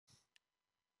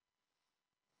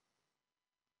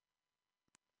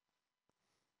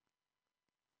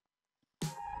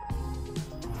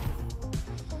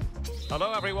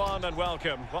Hello everyone and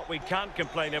welcome. What we can't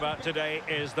complain about today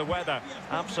is the weather.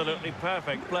 Absolutely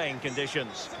perfect playing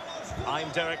conditions. I'm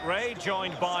Derek Ray,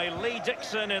 joined by Lee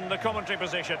Dixon in the commentary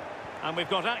position. And we've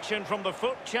got action from the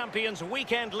FUT Champions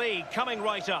Weekend League coming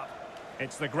right up.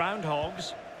 It's the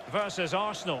Groundhogs versus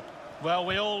Arsenal. Well,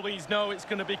 we always know it's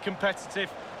going to be competitive.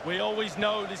 We always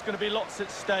know there's going to be lots at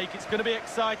stake. It's going to be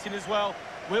exciting as well.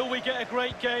 Will we get a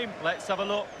great game? Let's have a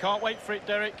look. Can't wait for it,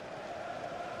 Derek.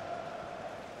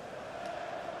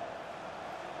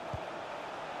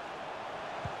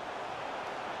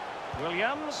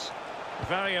 Williams,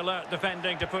 very alert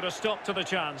defending to put a stop to the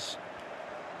chance.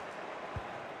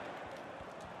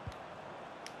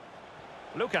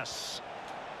 Lucas.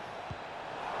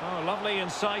 Oh, lovely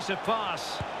incisive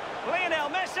pass. Lionel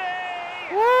Messi!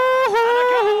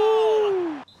 Woohoo!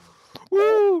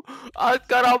 Woo!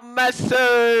 Ankara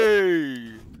Messi!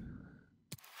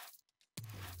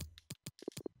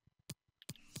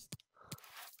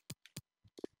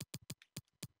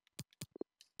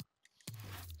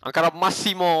 Ankara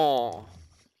Massimo!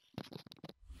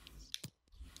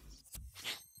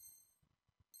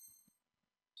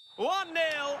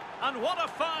 1-0, and what a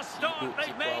fast start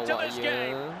they've made to this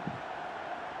game.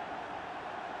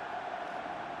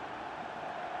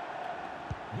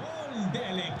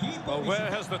 Well, where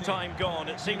has the time gone?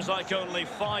 It seems like only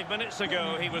 5 minutes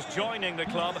ago he was joining the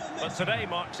club, but today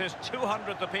marks his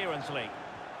 200th appearance, Lee.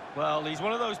 Well, he's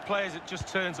one of those players that just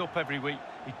turns up every week.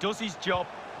 He does his job,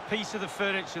 piece of the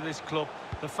furniture of this club.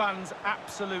 The fans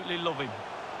absolutely love him.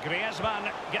 Griezmann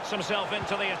gets himself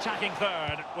into the attacking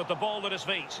third with the ball at his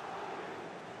feet.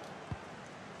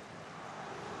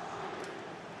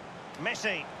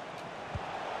 Messi.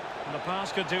 And the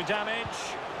pass could do damage.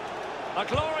 A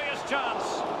glorious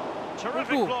chance.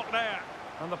 Terrific block there.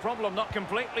 And the problem not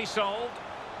completely solved.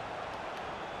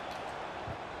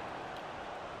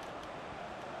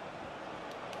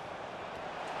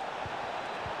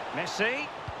 Messi.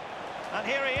 And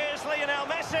here he is, Lionel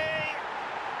Messi.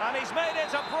 And he's made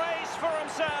it a brace for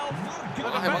himself. The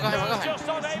defender's just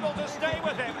unable to stay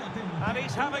with him. And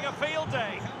he's having a field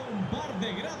day.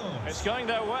 It's going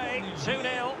their way,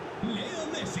 2-0.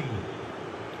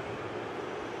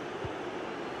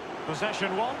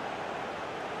 Possession one.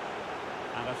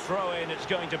 And a throw-in it's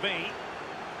going to be.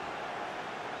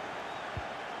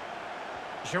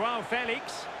 Joao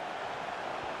Felix.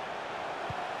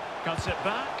 Cuts it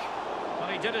back. Well,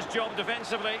 he did his job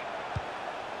defensively.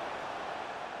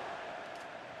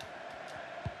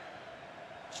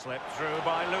 Slipped through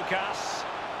by Lucas.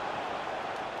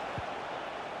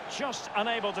 Just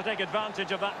unable to take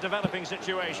advantage of that developing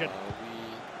situation.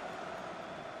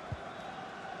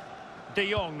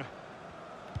 De Jong.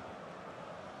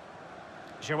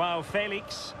 Joao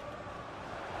Felix.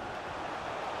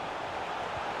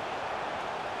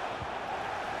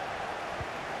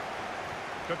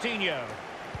 Coutinho.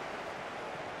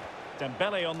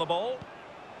 Dembele on the ball.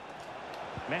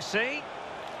 Messi.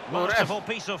 Masterful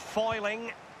piece of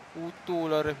foiling.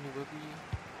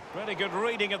 Really good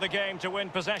reading of the game to win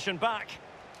possession back.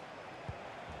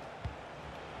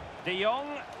 De Jong.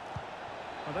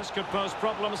 Well, this could pose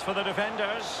problems for the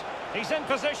defenders. He's in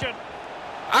position.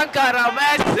 Ankara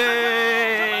Messi!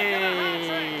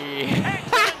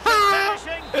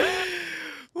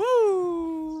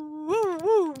 Woo! Woo!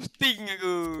 Woo! Sting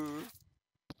aku.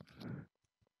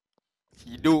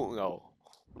 Hidup kau.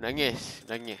 Menangis,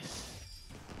 menangis.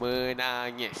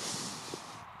 Menangis.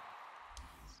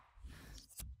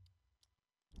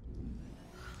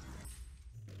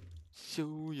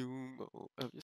 Show you